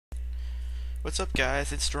What's up,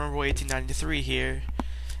 guys? It's Stormboy1893 here,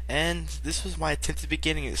 and this was my attempted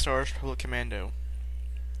beginning at Star Wars Republic Commando.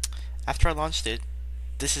 After I launched it,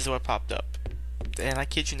 this is what popped up, and I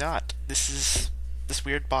kid you not, this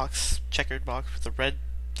weird box, checkered box with a red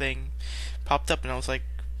thing, popped up, and I was like,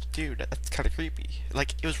 dude, that's kind of creepy.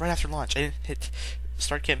 Like, it was right after launch. I didn't hit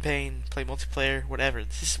start campaign, play multiplayer, whatever.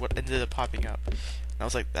 This is what ended up popping up, and I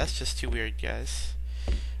was like, that's just too weird, guys.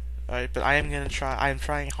 Alright, but I am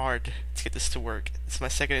trying hard to get this to work. It's my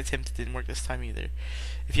second attempt. It didn't work this time either.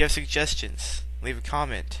 If you have suggestions, leave a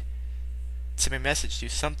comment, send me a message, do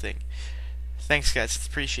something. Thanks, guys. It's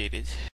appreciated.